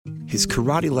his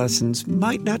karate lessons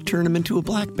might not turn him into a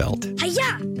black belt.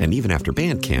 Hi-ya! And even after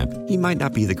band camp, he might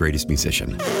not be the greatest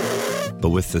musician.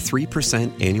 But with the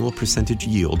 3% annual percentage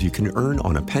yield you can earn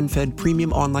on a PenFed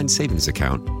premium online savings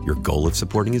account, your goal of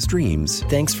supporting his dreams...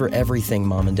 Thanks for everything,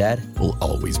 Mom and Dad. ...will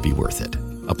always be worth it.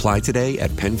 Apply today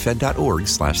at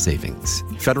PenFed.org/savings.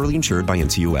 Federally insured by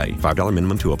NCUA. $5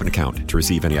 minimum to open account. To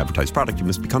receive any advertised product, you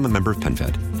must become a member of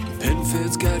PenFed.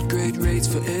 PenFed's got great rates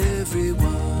for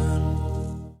everyone.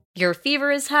 Your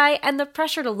fever is high and the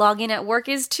pressure to log in at work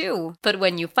is too. But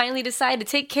when you finally decide to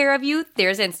take care of you,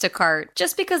 there's Instacart.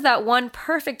 Just because that one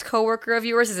perfect coworker of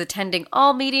yours is attending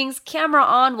all meetings, camera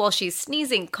on while she's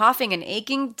sneezing, coughing, and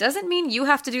aching, doesn't mean you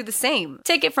have to do the same.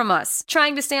 Take it from us.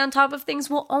 Trying to stay on top of things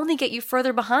will only get you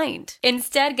further behind.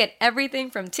 Instead, get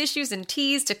everything from tissues and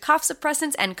teas to cough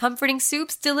suppressants and comforting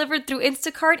soups delivered through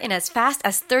Instacart in as fast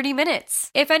as 30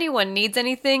 minutes. If anyone needs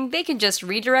anything, they can just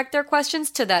redirect their questions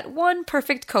to that one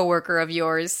perfect coworker of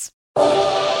yours.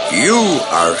 You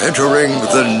are entering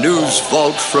the news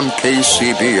vault from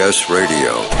KCBS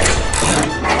Radio.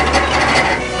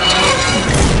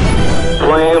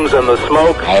 Flames and the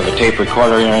smoke. I have a tape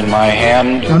recorder in my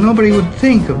hand. Now, nobody would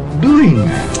think of doing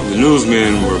that. The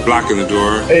newsmen were blocking the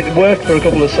door. It worked for a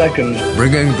couple of seconds.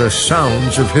 Bringing the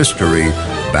sounds of history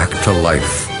back to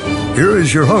life. Here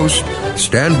is your host,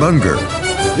 Stan Bunger.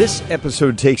 This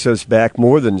episode takes us back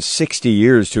more than 60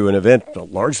 years to an event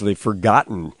largely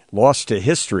forgotten, lost to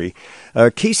history,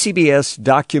 a KCBS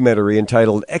documentary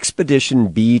entitled Expedition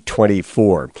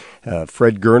B-24.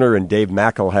 Fred Goerner and Dave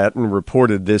McElhatton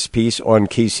reported this piece on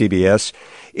KCBS.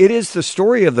 It is the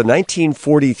story of the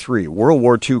 1943 World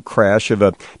War II crash of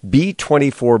a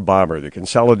B-24 bomber, the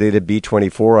consolidated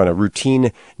B-24, on a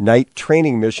routine night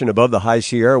training mission above the High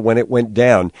Sierra when it went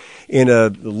down in a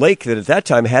lake that at that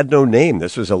time had no name.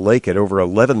 This was a lake at over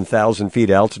 11,000 feet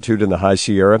altitude in the High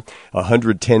Sierra,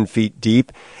 110 feet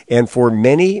deep. And for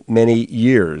many, many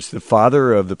years, the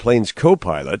father of the plane's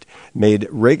co-pilot made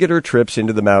regular trips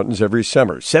into the mountains every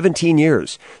summer, 17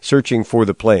 years, searching for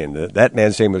the plane. That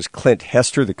man's name was Clint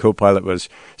Hester. The co-pilot was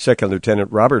Second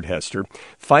Lieutenant Robert Hester.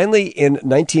 Finally, in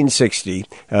 1960,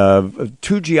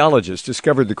 two geologists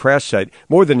discovered the crash site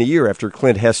more than a year after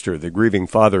Clint Hester, the grieving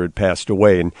father, had passed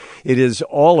away. And it is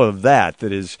all of that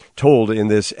is told in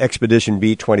this Expedition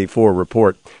B-24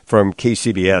 report from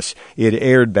KCBS. It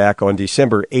aired back on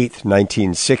December 8th,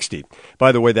 1960.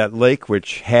 By the way, that lake,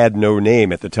 which had no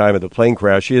name at the time of the plane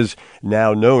crash, is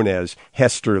now known as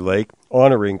Hester Lake,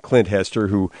 honoring Clint Hester,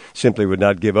 who simply would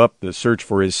not give up the search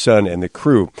for his son and the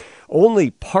crew.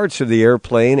 Only parts of the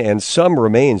airplane and some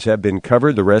remains have been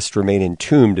covered. The rest remain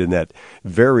entombed in that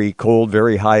very cold,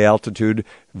 very high altitude,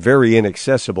 very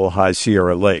inaccessible High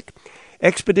Sierra Lake.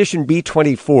 Expedition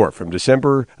B-24 from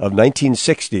December of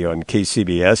 1960 on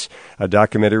KCBS, a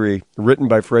documentary written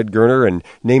by Fred Goerner and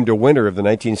named a winner of the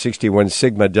 1961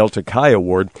 Sigma Delta Chi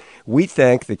Award. We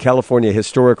thank the California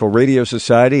Historical Radio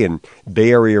Society and Bay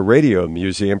Area Radio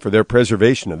Museum for their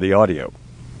preservation of the audio.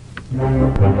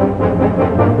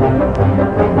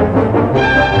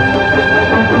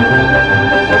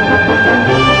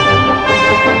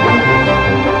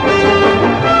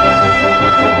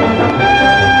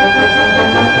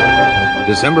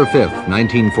 December 5th,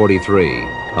 1943.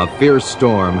 A fierce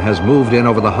storm has moved in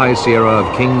over the High Sierra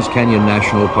of Kings Canyon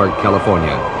National Park,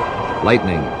 California.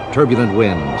 Lightning, turbulent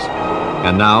winds,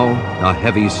 and now a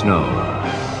heavy snow.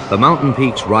 The mountain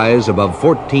peaks rise above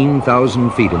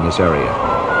 14,000 feet in this area.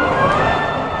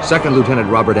 Second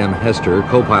Lieutenant Robert M. Hester,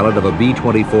 co-pilot of a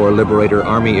B-24 Liberator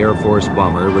Army Air Force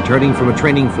bomber, returning from a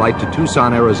training flight to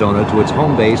Tucson, Arizona to its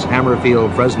home base,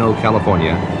 Hammerfield, Fresno,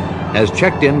 California, has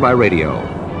checked in by radio.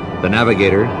 The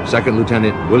navigator, Second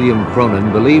Lieutenant William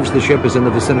Cronin, believes the ship is in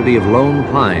the vicinity of Lone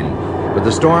Pine, but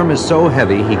the storm is so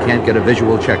heavy he can't get a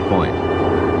visual checkpoint.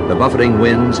 The buffeting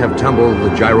winds have tumbled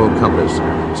the gyro compass,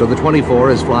 so the 24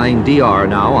 is flying DR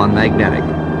now on magnetic.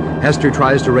 Hester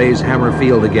tries to raise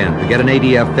Hammerfield again to get an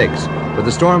ADF fix, but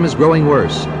the storm is growing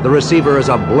worse. The receiver is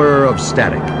a blur of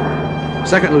static.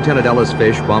 Second Lieutenant Ellis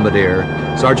Fish, bombardier,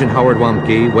 Sergeant Howard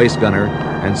Wamke, waist gunner,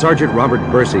 and Sergeant Robert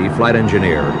Bursey, flight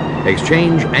engineer,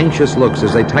 exchange anxious looks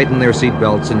as they tighten their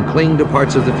seatbelts and cling to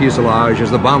parts of the fuselage as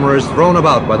the bomber is thrown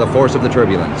about by the force of the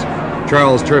turbulence.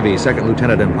 Charles Turvey, second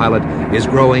lieutenant and pilot, is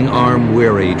growing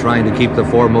arm-weary, trying to keep the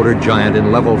four-motor giant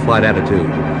in level flight attitude.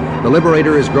 The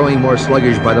Liberator is growing more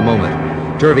sluggish by the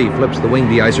moment. Turvey flips the wing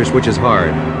de-icer switches hard.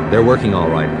 They're working all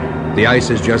right. The ice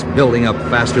is just building up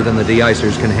faster than the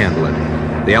de-icers can handle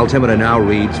it. The altimeter now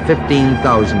reads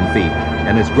 15,000 feet,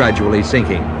 and is gradually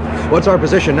sinking. "What's our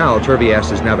position now?" Turvey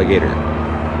asked his navigator.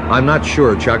 "I'm not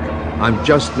sure, Chuck. I'm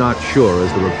just not sure,"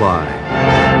 is the reply.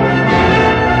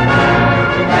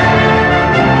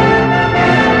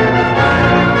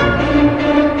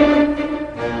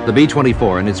 The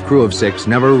B-24 and its crew of 6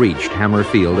 never reached Hammer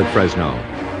Field at Fresno.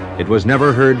 It was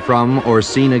never heard from or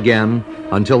seen again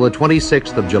until the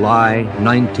 26th of July,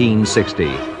 1960.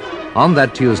 On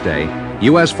that Tuesday,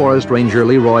 U.S. Forest Ranger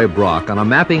Leroy Brock, on a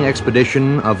mapping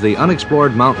expedition of the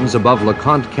unexplored mountains above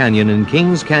LeConte Canyon in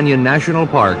Kings Canyon National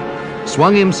Park,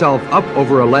 swung himself up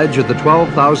over a ledge at the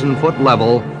 12,000-foot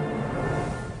level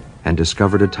and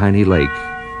discovered a tiny lake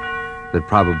that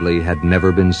probably had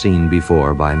never been seen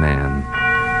before by man.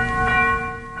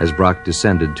 As Brock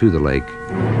descended to the lake,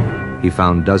 he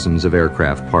found dozens of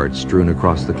aircraft parts strewn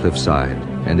across the cliffside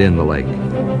and in the lake.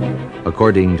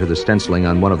 According to the stenciling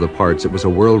on one of the parts, it was a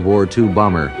World War II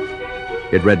bomber.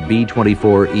 It read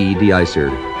B-24E de-icer.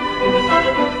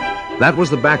 That was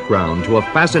the background to a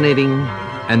fascinating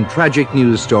and tragic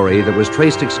news story that was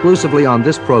traced exclusively on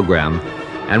this program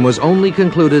and was only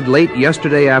concluded late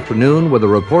yesterday afternoon with a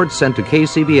report sent to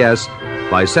KCBS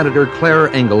by Senator Claire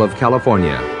Engel of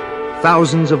California.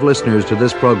 Thousands of listeners to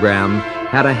this program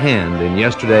had a hand in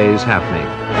yesterday's happening.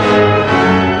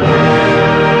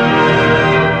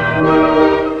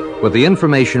 With the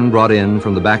information brought in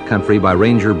from the backcountry by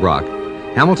Ranger Brock,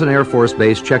 Hamilton Air Force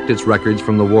Base checked its records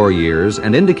from the war years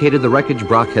and indicated the wreckage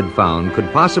Brock had found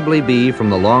could possibly be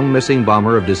from the long-missing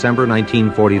bomber of December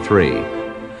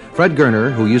 1943. Fred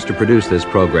Goerner, who used to produce this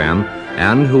program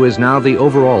and who is now the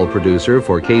overall producer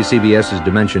for KCBS's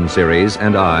Dimension series,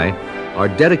 and I, are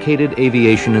dedicated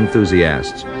aviation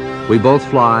enthusiasts. We both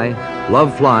fly,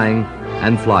 love flying,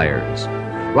 and flyers.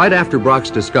 Right after Brock's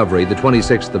discovery, the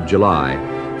 26th of July,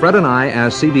 Fred and I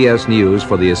asked CBS News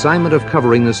for the assignment of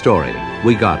covering the story.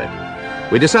 We got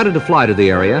it. We decided to fly to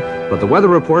the area, but the weather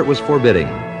report was forbidding.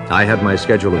 I had my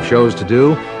schedule of shows to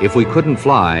do. If we couldn't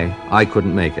fly, I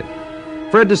couldn't make it.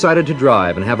 Fred decided to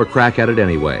drive and have a crack at it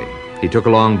anyway. He took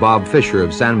along Bob Fisher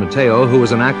of San Mateo, who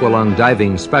was an aqualung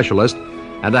diving specialist,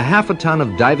 and a half a ton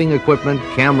of diving equipment,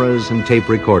 cameras, and tape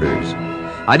recorders.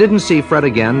 I didn't see Fred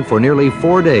again for nearly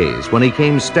 4 days when he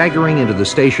came staggering into the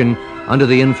station under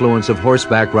the influence of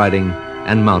horseback riding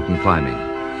and mountain climbing.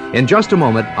 In just a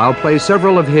moment, I'll play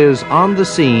several of his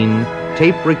on-the-scene,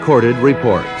 tape-recorded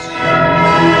reports.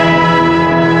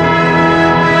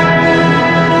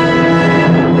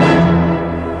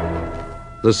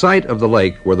 The site of the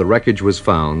lake where the wreckage was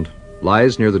found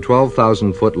lies near the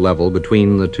 12,000-foot level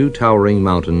between the 2 towering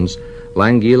mountains,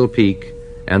 Languille Peak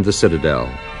and the Citadel.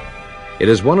 It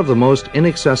is one of the most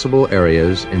inaccessible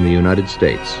areas in the United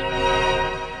States.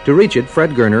 To reach it,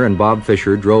 Fred Goerner and Bob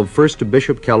Fisher drove first to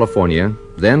Bishop, California,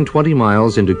 then 20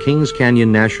 miles into Kings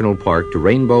Canyon National Park to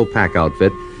Rainbow Pack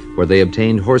Outfit, where they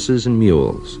obtained horses and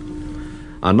mules.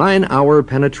 A 9-hour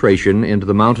penetration into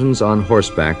the mountains on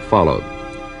horseback followed.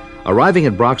 Arriving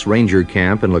at Brock's Ranger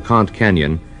Camp in LeConte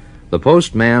Canyon, the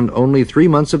post manned only 3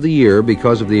 months of the year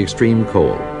because of the extreme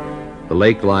cold, the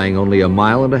lake lying only 1.5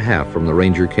 miles from the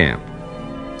Ranger Camp.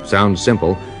 Sounds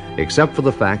simple, except for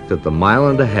the fact that the 1.5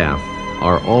 miles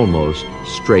are almost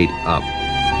straight up.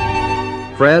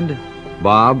 Fred,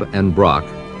 Bob, and Brock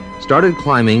started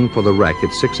climbing for the wreck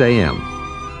at 6 a.m.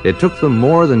 It took them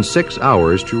more than 6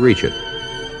 hours to reach it.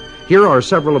 Here are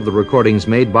several of the recordings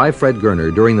made by Fred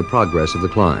Goerner during the progress of the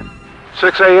climb.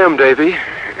 6 a.m., Davy,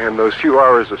 and those few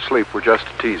hours of sleep were just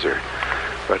a teaser.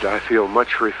 But I feel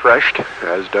much refreshed,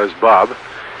 as does Bob,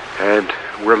 and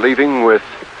we're leaving with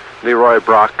Leroy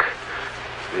Brock,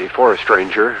 the forest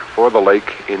ranger, for the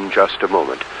lake in just a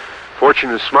moment.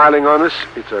 Fortune is smiling on us.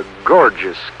 It's a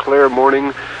gorgeous, clear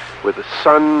morning with the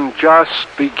sun just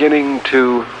beginning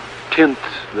to tint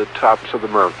the tops of the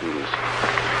mountains.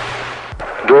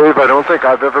 Dave, I don't think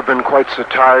I've ever been quite so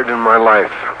tired in my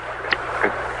life.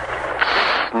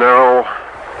 It's now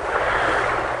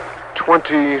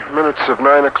 20 minutes of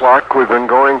 9 o'clock. We've been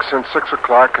going since 6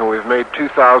 o'clock, and we've made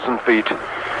 2,000 feet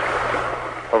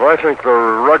of, I think, the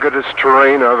ruggedest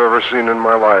terrain I've ever seen in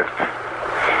my life.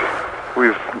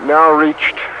 We've now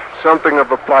reached something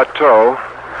of a plateau,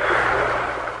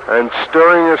 and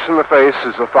staring us in the face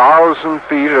is 1,000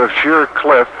 feet of sheer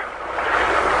cliff,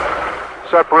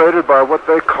 separated by what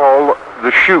they call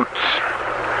the chutes.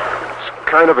 It's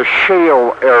kind of a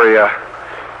shale area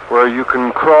where you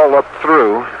can crawl up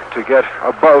through to get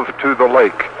above to the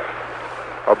lake.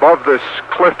 Above this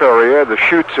cliff area, the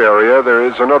chutes area, there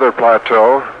is another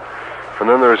plateau, and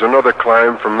then there's another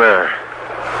climb from there.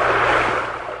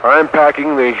 I'm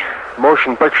packing the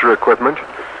motion picture equipment,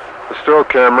 the still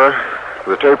camera,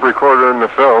 the tape recorder, and the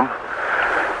film.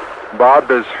 Bob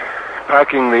is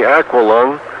packing the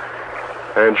aqualung,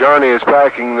 and Johnny is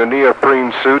packing the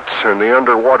neoprene suits and the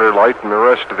underwater light and the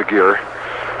rest of the gear.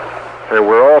 And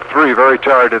we're all three very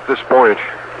tired at this point.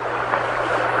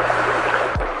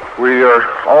 We are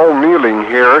all kneeling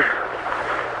here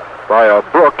by a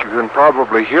brook. You can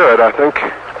probably hear it, I think,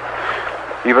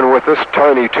 even with this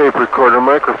tiny tape recorder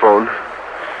microphone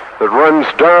that runs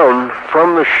down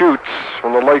from the chutes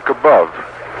from the lake above.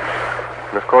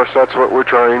 And of course, that's what we're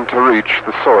trying to reach,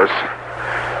 the source.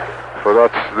 So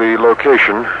that's the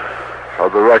location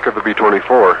of the wreck of the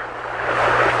B-24.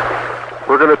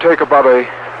 We're going to take about a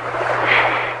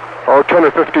 10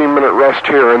 or 15 minute rest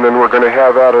here, and then we're going to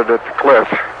have at it at the cliff.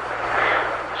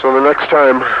 So the next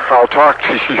time I'll talk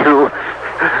to you,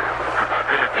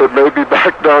 it may be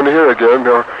back down here again,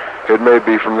 or it may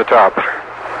be from the top.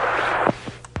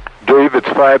 Dave, it's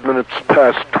 5 minutes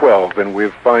past 12, and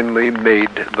we've finally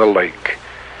made the lake.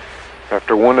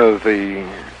 After one of the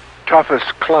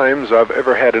toughest climbs I've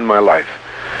ever had in my life.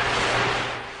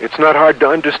 It's not hard to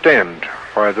understand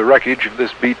why the wreckage of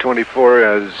this B-24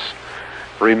 has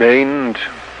remained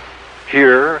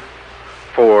here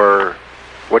for,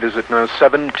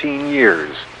 17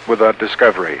 years without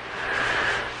discovery.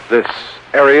 This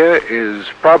area is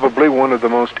probably one of the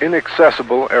most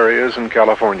inaccessible areas in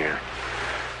California.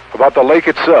 About the lake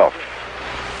itself,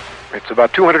 it's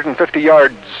about 250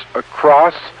 yards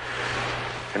across,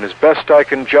 and as best I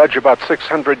can judge, about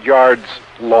 600 yards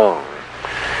long.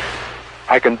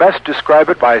 I can best describe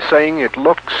it by saying it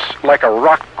looks like a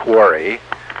rock quarry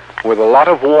with a lot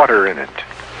of water in it.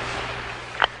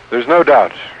 There's no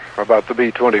doubt about the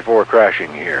B-24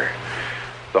 crashing here.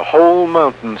 The whole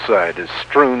mountainside is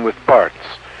strewn with parts,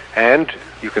 and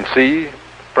you can see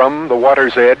from the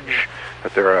water's edge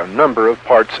that there are a number of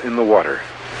parts in the water.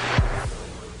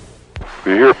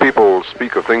 You hear people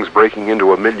speak of things breaking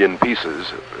into a million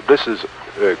pieces. This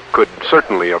could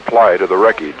certainly apply to the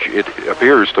wreckage. It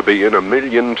appears to be in a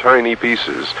million tiny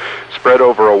pieces spread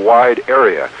over a wide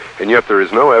area, and yet there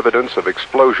is no evidence of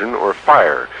explosion or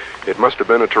fire. It must have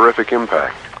been a terrific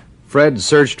impact. Fred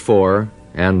searched for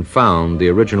and found the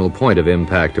original point of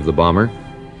impact of the bomber.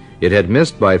 It had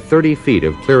missed by 30 feet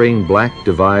of clearing Black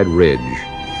Divide Ridge.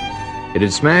 It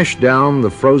had smashed down the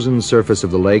frozen surface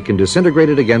of the lake and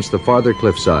disintegrated against the farther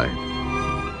cliffside.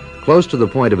 Close to the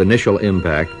point of initial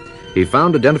impact, he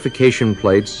found identification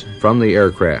plates from the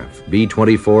aircraft,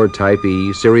 B-24 Type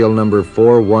E, serial number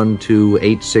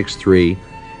 412863,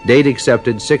 date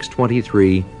accepted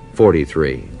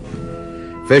 6/23/43.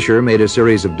 Fisher made a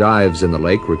series of dives in the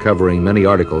lake, recovering many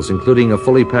articles, including a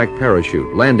fully packed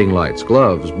parachute, landing lights,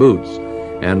 gloves, boots,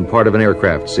 and part of an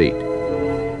aircraft seat,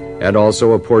 and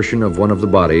also a portion of one of the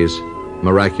bodies,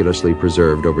 miraculously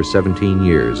preserved over 17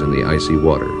 years in the icy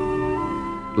water.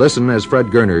 Listen as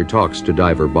Fred Goerner talks to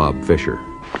diver Bob Fisher.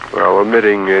 Well,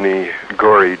 omitting any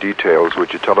gory details,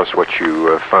 would you tell us what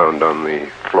you found on the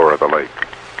floor of the lake?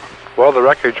 Well, the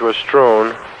wreckage was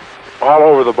strewn all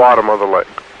over the bottom of the lake.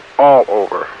 All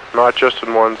over, not just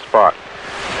in one spot.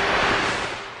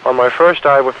 On my first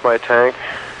dive with my tank,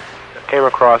 I came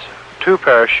across 2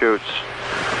 parachutes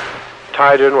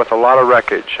tied in with a lot of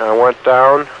wreckage. I went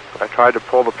down, I tried to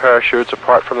pull the parachutes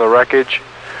apart from the wreckage,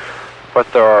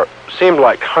 but there seemed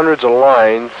like hundreds of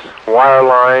lines, wire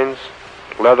lines,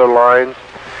 leather lines,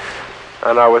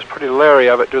 and I was pretty leery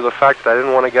of it due to the fact that I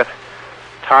didn't want to get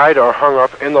tied or hung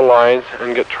up in the lines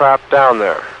and get trapped down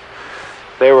there.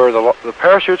 The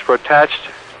parachutes were attached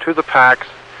to the packs,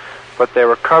 but they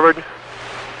were covered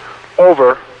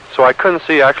over, so I couldn't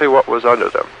see actually what was under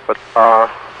them. But out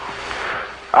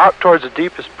towards the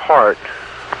deepest part,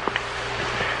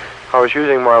 I was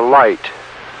using my light,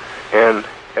 and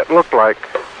it looked like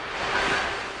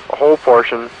a whole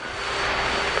portion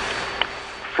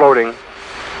floating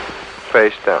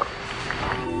face down.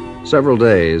 Several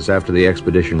days after the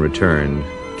expedition returned,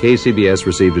 KCBS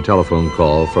received a telephone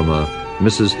call from a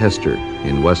Mrs. Hester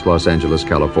in West Los Angeles,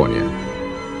 California.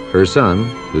 Her son,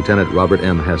 Lieutenant Robert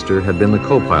M. Hester, had been the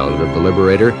co-pilot of the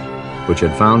Liberator, which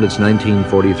had found its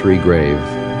 1943 grave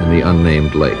in the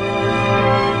unnamed lake.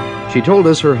 She told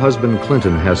us her husband,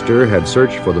 Clinton Hester, had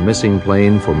searched for the missing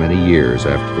plane for many years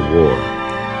after the war.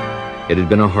 It had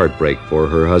been a heartbreak for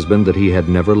her husband that he had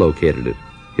never located it.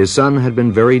 His son had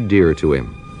been very dear to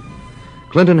him.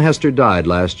 Clinton Hester died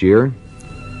last year.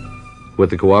 With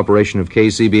the cooperation of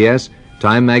KCBS,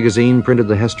 Time magazine printed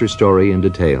the Hester story in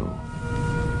detail.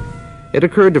 It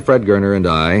occurred to Fred Goerner and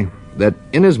I that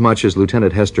inasmuch as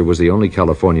Lieutenant Hester was the only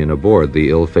Californian aboard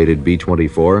the ill-fated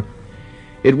B-24,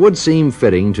 it would seem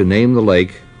fitting to name the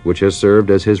lake, which has served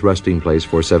as his resting place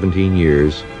for 17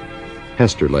 years,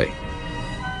 Hester Lake.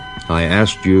 I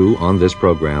asked you on this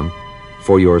program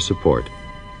for your support,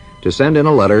 to send in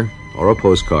a letter or a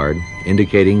postcard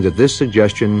indicating that this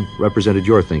suggestion represented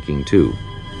your thinking too.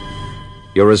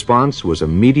 Your response was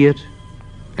immediate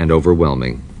and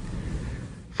overwhelming.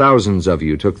 Thousands of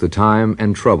you took the time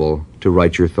and trouble to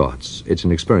write your thoughts. It's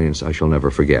an experience I shall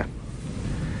never forget.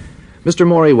 Mr.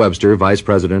 Maury Webster, Vice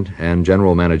President and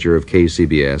General Manager of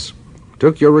KCBS,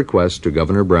 took your request to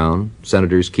Governor Brown,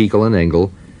 Senators Kuechel and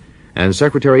Engel, and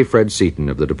Secretary Fred Seaton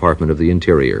of the Department of the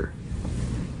Interior.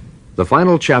 The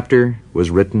final chapter was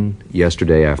written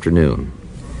yesterday afternoon.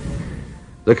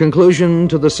 The conclusion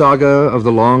to the saga of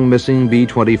the long-missing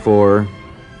B-24,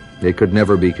 it could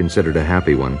never be considered a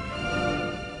happy one,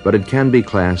 but it can be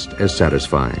classed as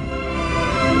satisfying.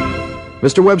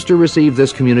 Mr. Webster received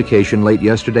this communication late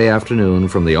yesterday afternoon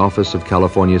from the office of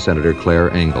California Senator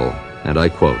Claire Engel, and I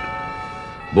quote,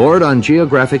 "Board on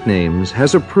Geographic Names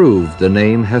has approved the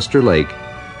name Hester Lake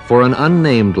for an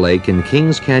unnamed lake in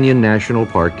Kings Canyon National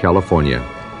Park, California.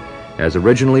 As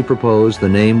originally proposed, the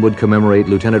name would commemorate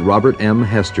Lieutenant Robert M.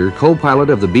 Hester, co-pilot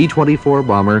of the B-24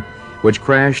 bomber, which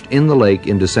crashed in the lake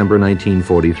in December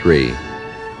 1943.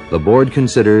 The board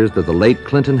considers that the late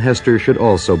Clinton Hester should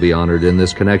also be honored in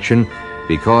this connection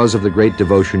because of the great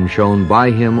devotion shown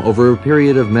by him over a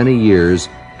period of many years,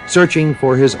 searching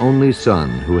for his only son,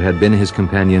 who had been his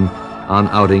companion on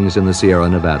outings in the Sierra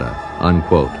Nevada,"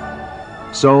 unquote.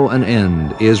 So an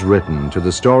end is written to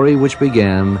the story which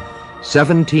began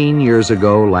 17 years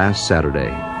ago last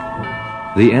Saturday.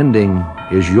 The ending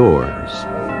is yours.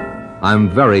 I'm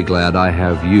very glad I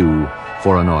have you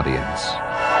for an audience.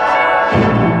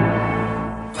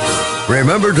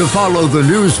 Remember to follow the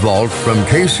News Vault from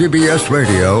KCBS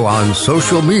Radio on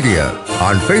social media.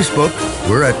 On Facebook,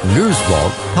 we're at News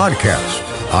Vault Podcast.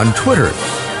 On Twitter,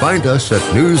 find us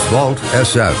at News Vault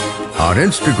SF. On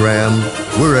Instagram,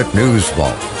 we're at News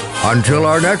Vault. Until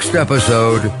our next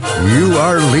episode, you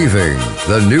are leaving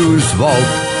the News Vault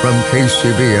from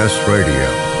KCBS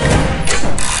Radio.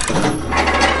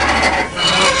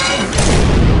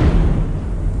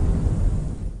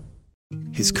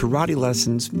 His karate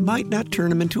lessons might not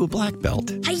turn him into a black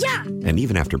belt. Hi-ya! And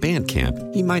even after band camp,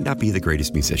 he might not be the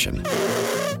greatest musician.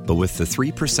 But with the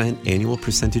 3% annual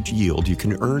percentage yield you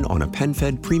can earn on a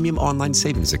PenFed premium online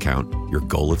savings account, your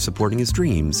goal of supporting his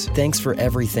dreams... Thanks for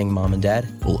everything, Mom and Dad.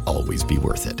 ...will always be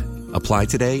worth it. Apply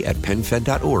today at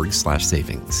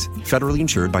PenFed.org/savings. Federally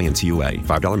insured by NCUA.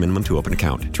 $5 minimum to open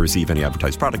account. To receive any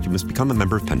advertised product, you must become a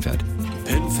member of PenFed.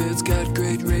 PenFed's got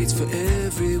great rates for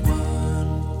everyone.